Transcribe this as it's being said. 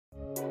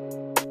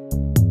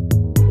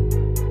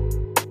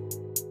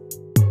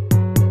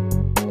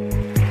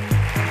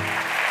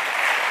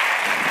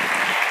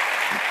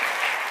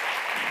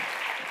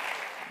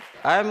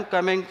I am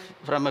coming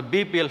from a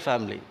BPL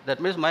family. That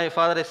means my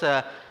father is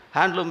a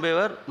handloom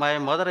weaver, my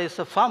mother is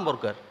a farm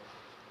worker.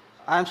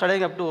 I am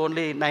studying up to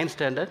only 9th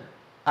standard.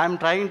 I am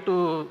trying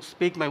to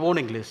speak my own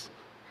English.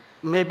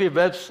 Maybe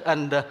verbs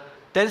and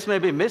tense may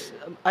be missed.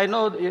 I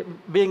know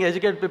being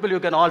educated people, you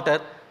can alter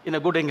in a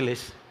good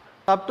English.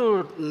 Up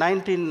to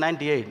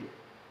 1998,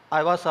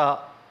 I was a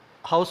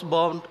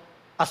housebound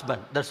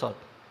husband, that's all.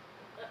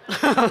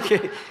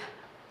 Okay.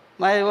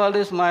 My world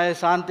is my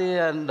Santi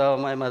and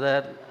my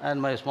mother and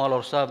my small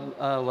workshop,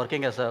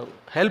 working as a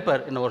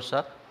helper in a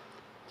workshop.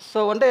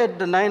 So one day at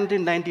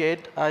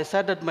 1998, I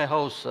sat at my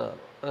house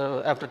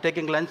after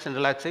taking lunch and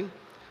relaxing.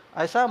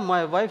 I saw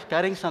my wife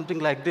carrying something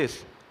like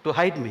this to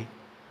hide me.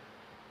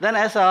 Then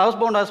as a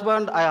housebound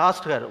husband, I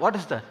asked her, what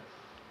is that?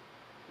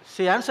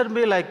 She answered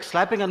me like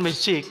slapping on my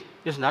cheek,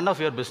 it's none of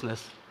your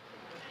business.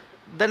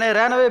 Then I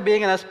ran away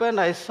being an husband.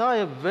 I saw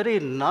a very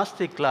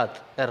nasty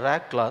cloth, a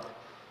rag cloth.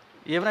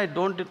 Even I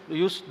don't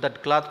use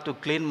that cloth to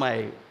clean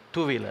my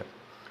two-wheeler.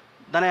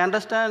 Then I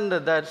understand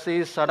that she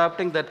is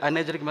adopting that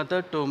unhygienic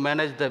method to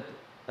manage the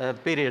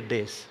period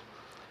days.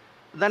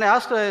 Then I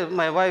asked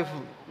my wife,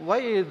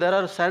 why there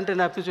are sanitary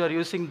napkins you are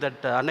using that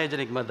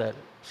unhygienic method?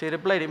 She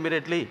replied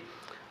immediately,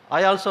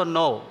 I also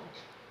know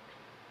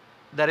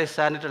there is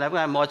sanitary napkin,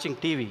 I am watching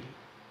TV.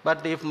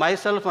 But if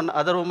myself and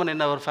other women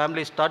in our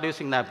family start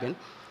using napkin,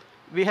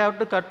 we have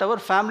to cut our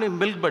family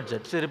milk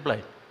budget, she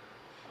replied.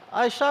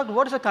 I shocked,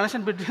 what is the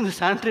connection between the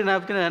sanitary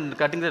napkin and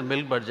cutting the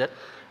milk budget?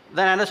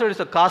 Then I understood it's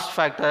a cost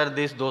factor,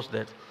 this, those,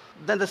 that.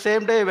 Then the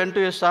same day I went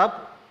to a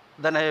shop,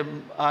 then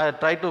I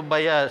tried to buy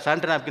a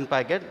sanitary napkin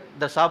packet.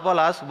 The shopwal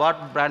asked,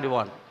 what brand you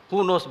want?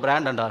 Who knows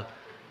brand and all?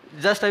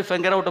 Just I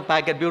figure out a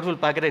packet, beautiful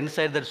packet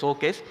inside that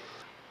showcase.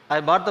 I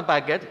bought the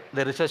packet,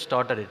 the research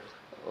started it.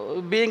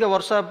 Being a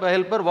workshop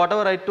helper,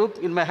 whatever I took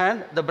in my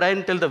hand, the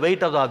brain tells the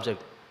weight of the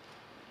object.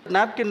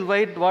 Napkin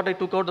weight, what I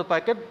took out the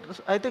packet,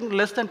 I think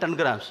less than 10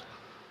 grams.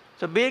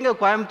 So being a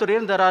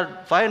Coimbatore, there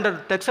are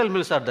 500 textile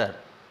mills are there.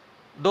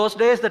 Those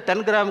days, the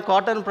 10-gram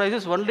cotton price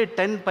is only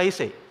 10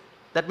 paise.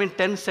 That means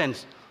 10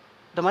 cents.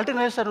 The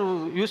multinationals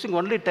are using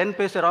only 10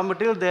 paise raw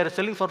material, they are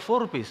selling for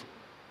 4 rupees.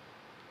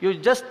 You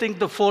just think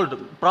the fold,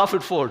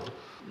 profit fold.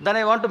 Then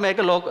I want to make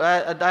a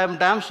I am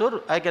damn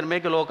sure I can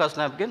make a low-cost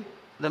napkin.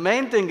 The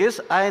main thing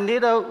is I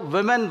need a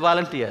women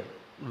volunteer.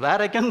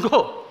 Where I can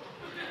go?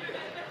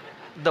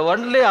 The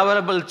only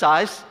available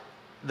choice,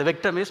 the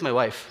victim is my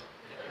wife.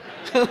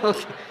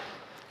 Okay.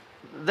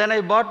 Then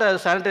I bought a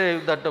sanitary,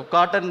 that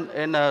cotton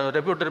in a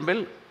reputed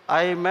mill.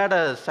 I made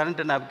a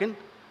sanitary napkin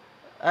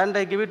and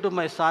I give it to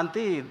my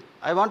Santi.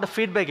 I want a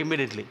feedback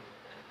immediately.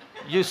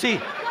 You see.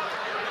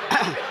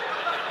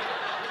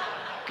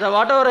 Now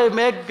whatever I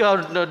make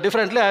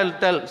differently, I'll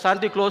tell,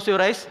 Santi, close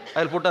your eyes,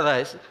 I'll put on the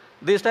eyes.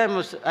 This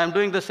time I'm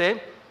doing the same.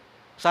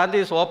 Santi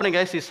is opening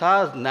eyes, she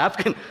saw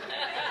napkin.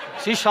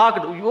 She's shocked,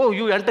 oh,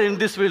 you enter in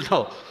this field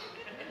now.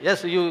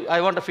 Yes,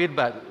 I want a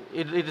feedback.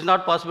 It is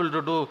not possible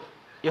to do,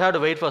 you have to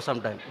wait for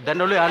some time.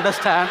 Then only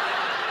understand,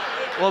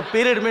 oh,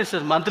 period means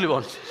monthly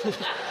once.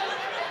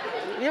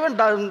 Even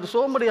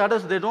so many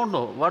others, they don't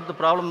know what the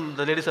problem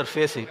the ladies are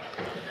facing.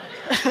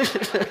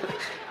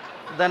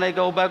 Then I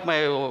go back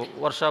my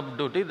workshop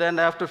duty. Then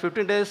after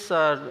 15 days,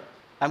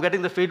 I'm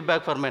getting the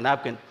feedback for my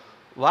napkin.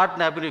 What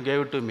napkin you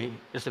gave it to me?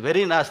 It's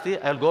very nasty.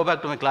 I'll go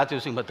back to my cloth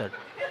using method.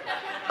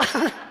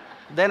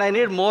 Then I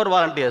need more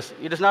volunteers.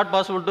 It is not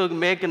possible to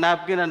make a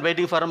napkin and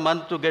waiting for a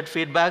month to get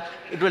feedback.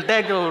 It will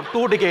take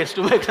 2 decades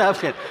to make a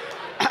napkin.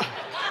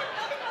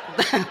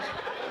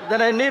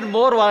 Then I need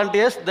more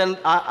volunteers. Then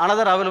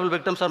another available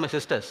victims are my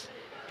sisters.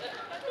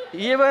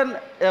 Even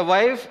a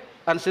wife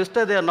and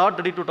sister, they are not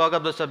ready to talk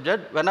about the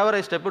subject. Whenever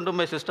I step into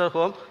my sister's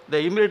home,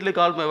 they immediately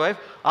call my wife,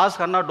 ask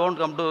Anna, don't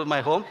come to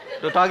my home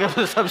to talk about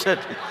the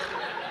subject.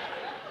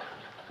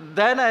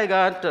 Then I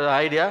got an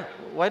idea,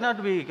 why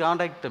not we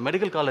contact the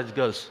medical college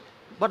girls?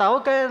 But how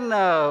can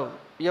a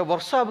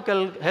workshop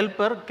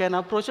helper can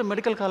approach a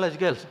medical college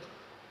girls?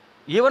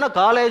 Even a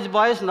college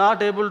boy is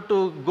not able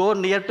to go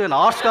near to an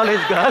arts college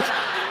girls.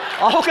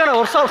 How can a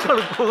workshop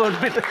girl go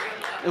and meet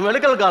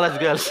medical college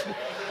girls?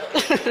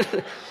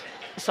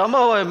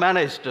 Somehow I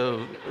managed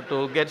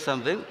to get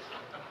something.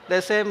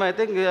 The same, I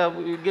think,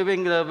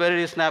 giving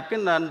various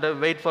napkin and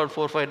wait for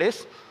 4 or 5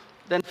 days,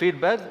 then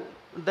feedback.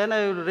 Then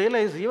I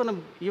realized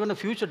even the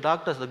future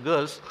doctors, the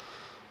girls,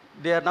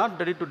 they are not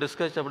ready to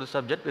discuss about the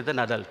subject with an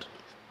adult.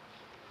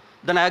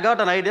 Then I got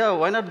an idea,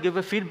 why not give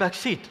a feedback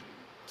sheet?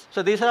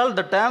 So these are all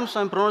the terms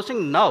I'm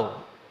pronouncing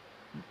now.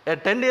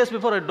 10 years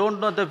before, I don't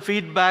know the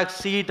feedback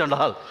sheet and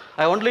all.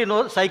 I only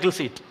know cycle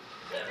seat.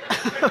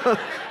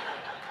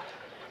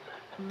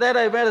 Then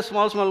I made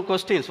small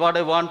questions, what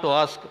I want to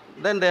ask.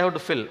 Then they have to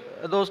fill.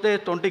 Those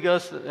days, 20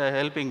 girls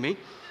helping me.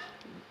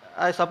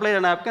 I supply a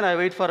napkin, I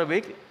wait for a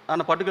week.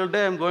 On a particular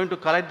day, I'm going to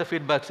collect the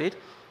feedback sheet.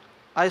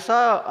 I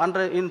saw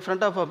in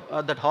front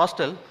of that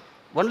hostel,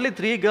 only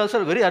 3 girls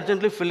are very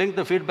urgently filling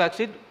the feedback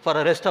sheet for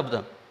the rest of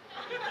them.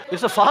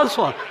 It's a false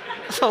one.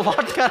 So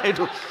what can I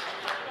do?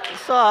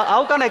 So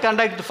how can I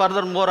conduct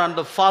furthermore on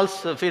the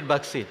false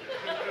feedback sheet?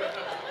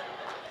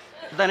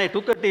 Then I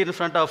took a tea in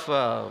front of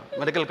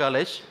medical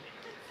college.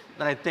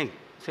 Then I think,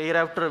 so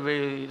hereafter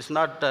it's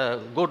not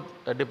good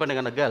depending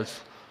on the girls.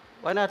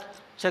 Why not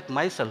check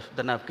myself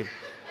the napkin?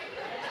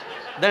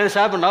 Then it's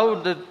happened. Now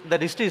the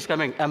history is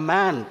coming. A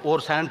man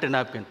wore sanitary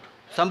napkin.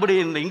 Somebody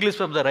in the English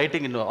web, the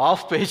writing in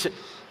off page.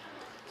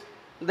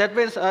 That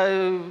means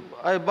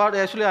I bought,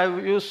 actually I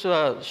use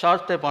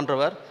short type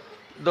underwear.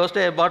 Those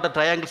days I bought a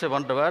triangle shape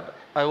underwear.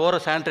 I wore a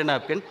sanitary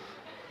napkin.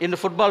 In the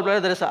football player,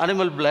 there is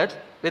animal blood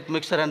with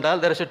mixture and all.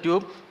 There is a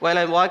tube. While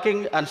I'm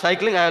walking and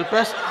cycling, I will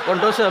press one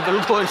dose of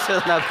elbow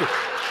inside the napkin.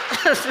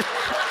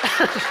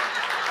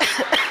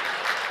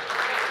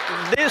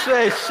 This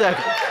way I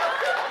checked.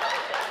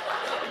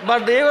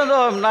 But even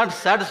though I'm not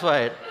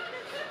satisfied,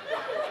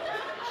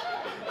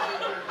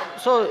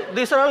 so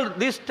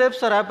these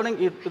steps are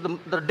happening,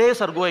 the days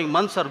are going,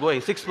 months are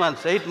going, 6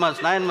 months, 8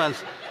 months, 9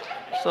 months.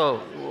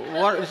 So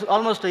it's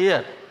almost a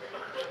year.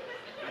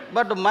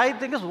 But my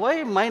thing is,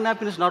 why my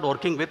napkin is not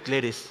working with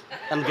ladies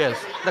and girls?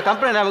 The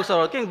company napkins are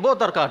working,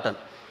 both are cotton.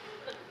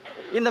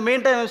 In the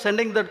meantime, I'm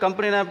sending that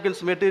company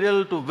napkins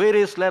material to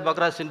various labs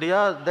across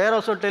India. They're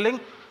also telling,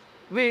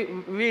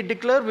 we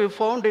declare we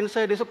found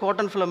inside is a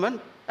cotton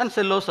filament and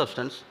cellulose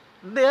substance.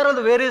 They are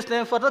the various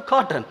names for the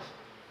cotton.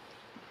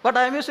 But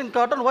I'm using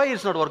cotton, why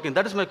it's not working?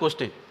 That is my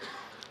question.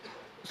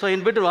 So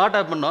in between, what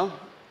happened now?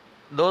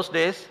 Those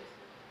days,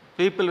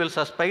 people will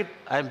suspect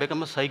I am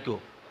become a psycho.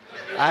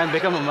 I am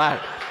become a mad.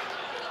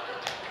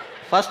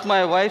 First,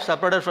 my wife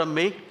separated from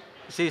me.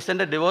 She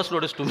sent a divorce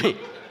notice to me.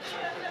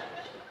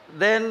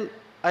 Then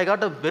I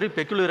got a very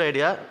peculiar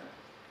idea.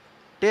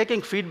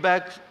 Taking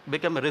feedback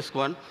became a risk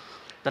one.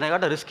 Then I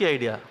got a risky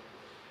idea.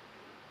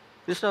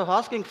 Instead of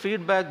asking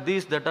feedback,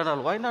 this, that, and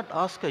all, why not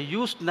ask a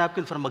used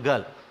napkin from a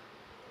girl?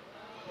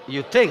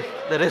 You think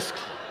the risk.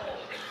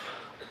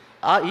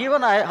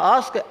 Even I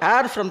ask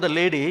ad from the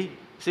lady,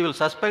 she will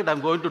suspect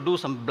I'm going to do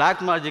some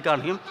black magic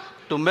on him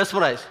to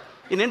mesmerize.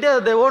 In India,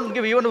 they won't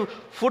give even a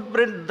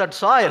footprint, that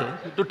soil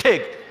to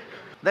take.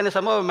 Then I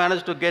somehow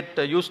managed to get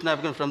a used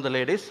napkin from the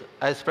ladies.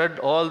 I spread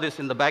all this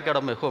in the backyard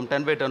of my home,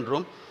 10 by 10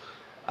 room.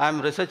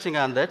 I'm researching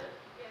on that.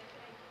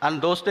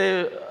 And those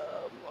days,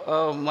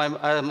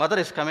 my mother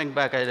is coming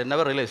back. I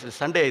never realized. It's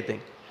Sunday, I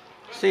think.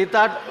 She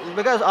thought,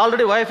 because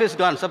already wife is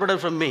gone, separated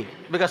from me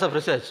because of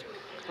research.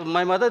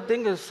 My mother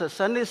thinks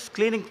son is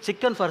cleaning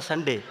chicken for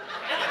Sunday.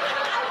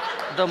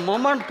 The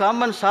moment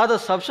come and saw the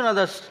substance on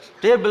the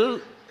table,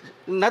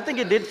 nothing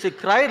he did. She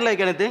cried like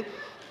anything.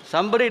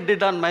 Somebody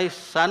did on my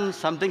son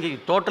something. He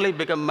totally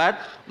became mad.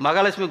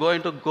 Mahalakshmi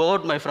going to go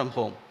out from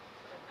home.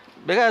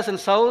 Because in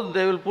South,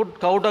 they will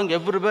put cow dung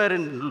everywhere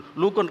in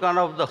nook and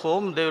corner of the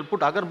home. They will put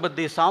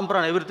agarbatti,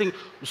 sampran, everything,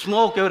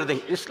 smoke,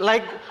 everything. It's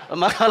like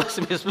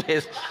Mahalakshmi's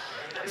place.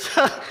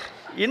 So,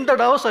 in that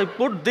house, I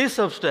put this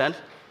substance.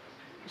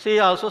 She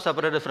also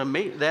separated from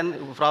me.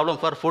 Then problem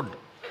for food.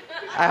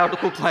 I have to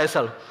cook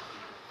myself.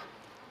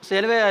 So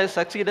anyway, I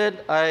succeeded.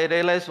 I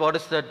realized what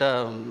is that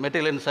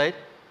material inside.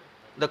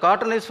 The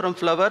cotton is from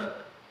flower.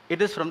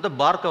 It is from the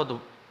bark of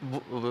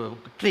the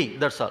tree.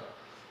 That's all.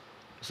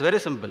 It's very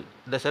simple.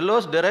 The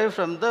cellulose derived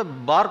from the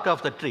bark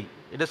of the tree.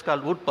 It is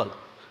called wood pulp.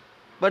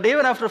 But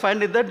even after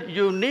finding that,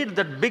 you need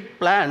that big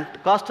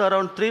plant, cost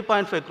around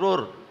 3.5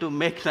 crore to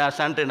make a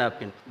sanitary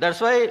napkin.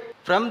 That's why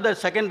from the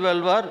Second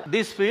World War,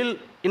 this fell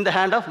in the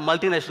hand of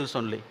multinationals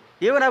only.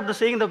 Even after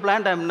seeing the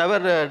plant, I'm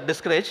never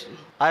discouraged.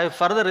 I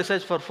further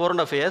researched for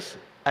 4.5 years.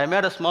 I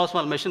made a small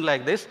machine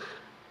like this.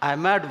 I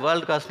made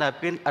world-class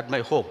napkin at my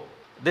home.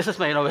 This is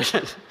my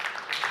innovation.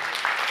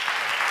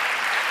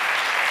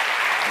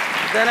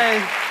 Then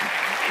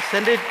I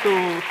sent it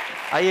to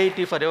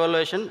IIT for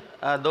evaluation.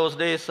 Those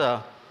days,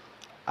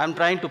 I'm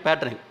trying to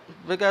pattern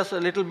because a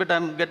little bit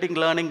I'm getting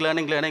learning,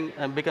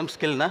 and become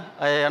skilled.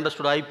 I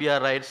understood IPR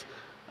rights.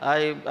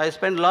 I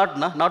spend a lot,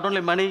 not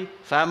only money,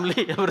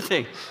 family,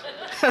 everything.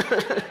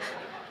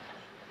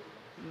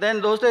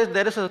 Then those days,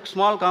 there is a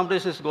small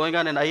competition going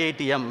on in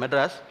IITM,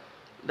 Madras.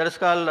 That is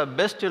called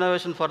Best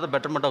Innovation for the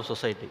Betterment of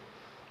Society.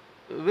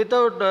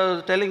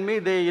 Without telling me,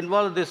 they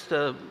involved this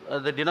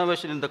the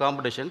innovation in the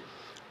competition.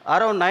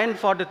 Around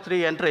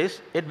 943 entries,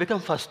 it became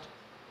first.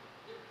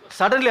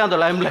 Suddenly on the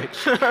limelight.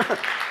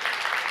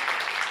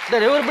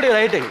 Then everybody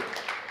writing.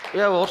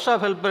 Yeah,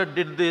 workshop helper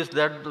did this,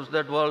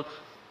 that, well.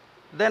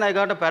 Then I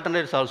got a patent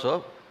rights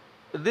also.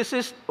 This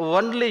is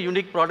only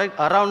unique product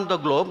around the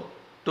globe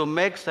to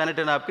make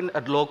sanitary napkin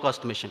at low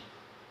cost machine.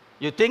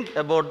 You think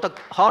about the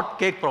hot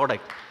cake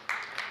product.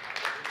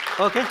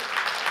 Okay?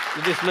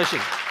 This machine.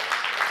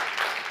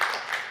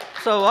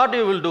 So what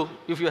you will do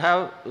if you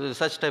have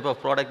such type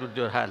of product with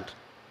your hand?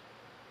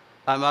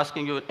 I'm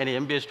asking you, any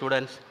MBA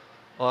students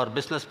or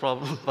business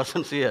problem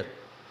persons here.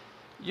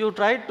 You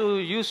try to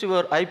use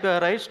your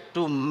IPR rights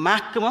to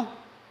maximum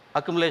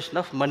accumulation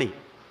of money.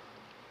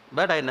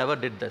 But I never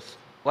did this.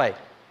 Why?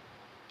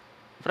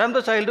 From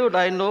the childhood,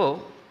 I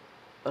know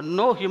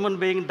no human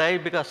being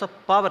died because of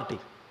poverty.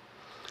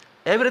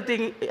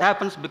 Everything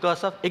happens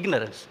because of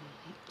ignorance.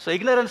 So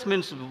ignorance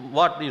means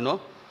what, you know?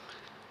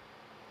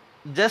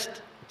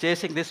 Just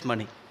chasing this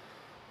money.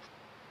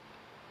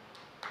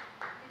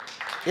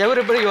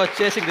 Everybody, you are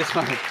chasing this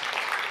money.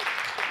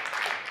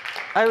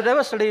 I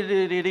never studied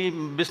any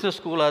business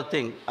school or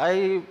thing.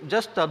 I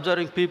just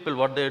observing people,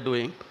 what they are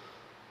doing.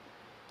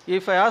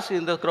 If I ask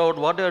in the crowd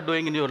what they are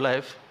doing in your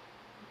life,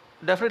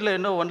 definitely I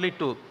know only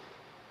two.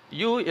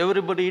 You,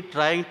 everybody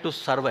trying to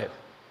survive.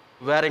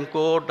 Wearing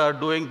coat or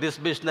doing this,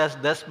 this,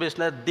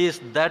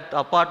 that,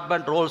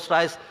 apartment, Rolls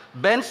Royce,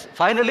 Benz.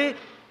 Finally,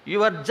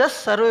 you are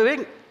just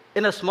surviving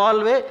in a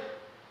small way,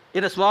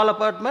 in a small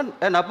apartment,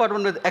 an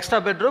apartment with extra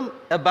bedroom,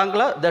 a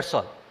bungalow, that's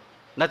all.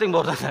 Nothing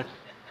more than that.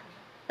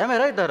 Am I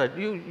right, Dara?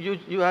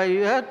 You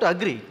have to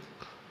agree.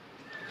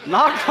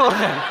 Not more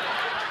than.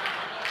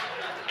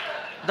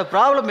 The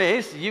problem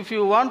is, if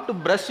you want to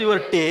brush your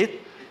teeth,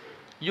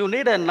 you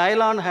need a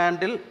nylon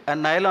handle, a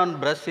nylon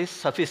brush is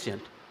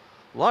sufficient.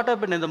 What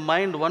happened in the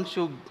mind once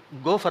you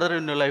go further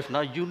in your life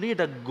now, you need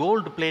a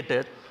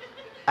gold-plated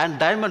and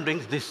diamond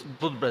rings, this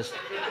toothbrush.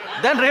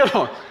 Then real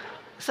one.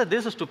 So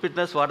this is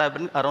stupidness what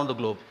happened around the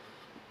globe.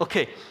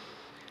 Okay.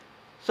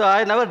 So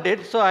I never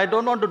did. So I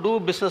don't want to do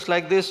business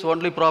like this,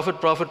 only profit,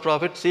 profit,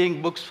 profit,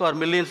 seeing books for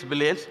millions,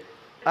 billions.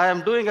 I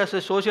am doing as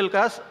a social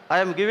cause. I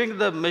am giving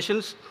the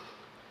machines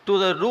to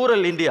the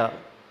rural India.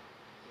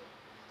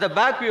 The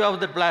back view of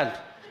the plant.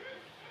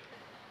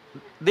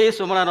 These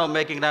women are now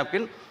making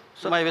napkin.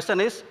 So my vision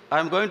is,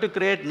 I'm going to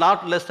create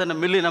not less than 1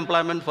 million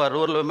employment for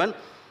rural women.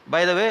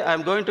 By the way,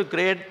 I'm going to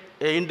create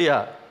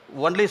India.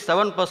 Only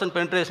 7%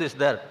 penetration is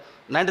there.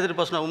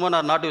 93% of women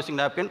are not using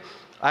napkin.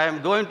 I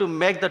am going to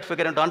make that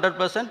figure into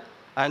 100%.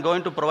 I'm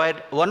going to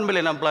provide 1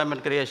 million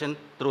employment creation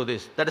through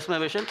this. That is my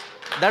vision.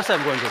 That's what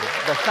I'm going to do.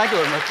 Thank you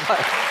very much.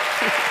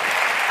 Bye.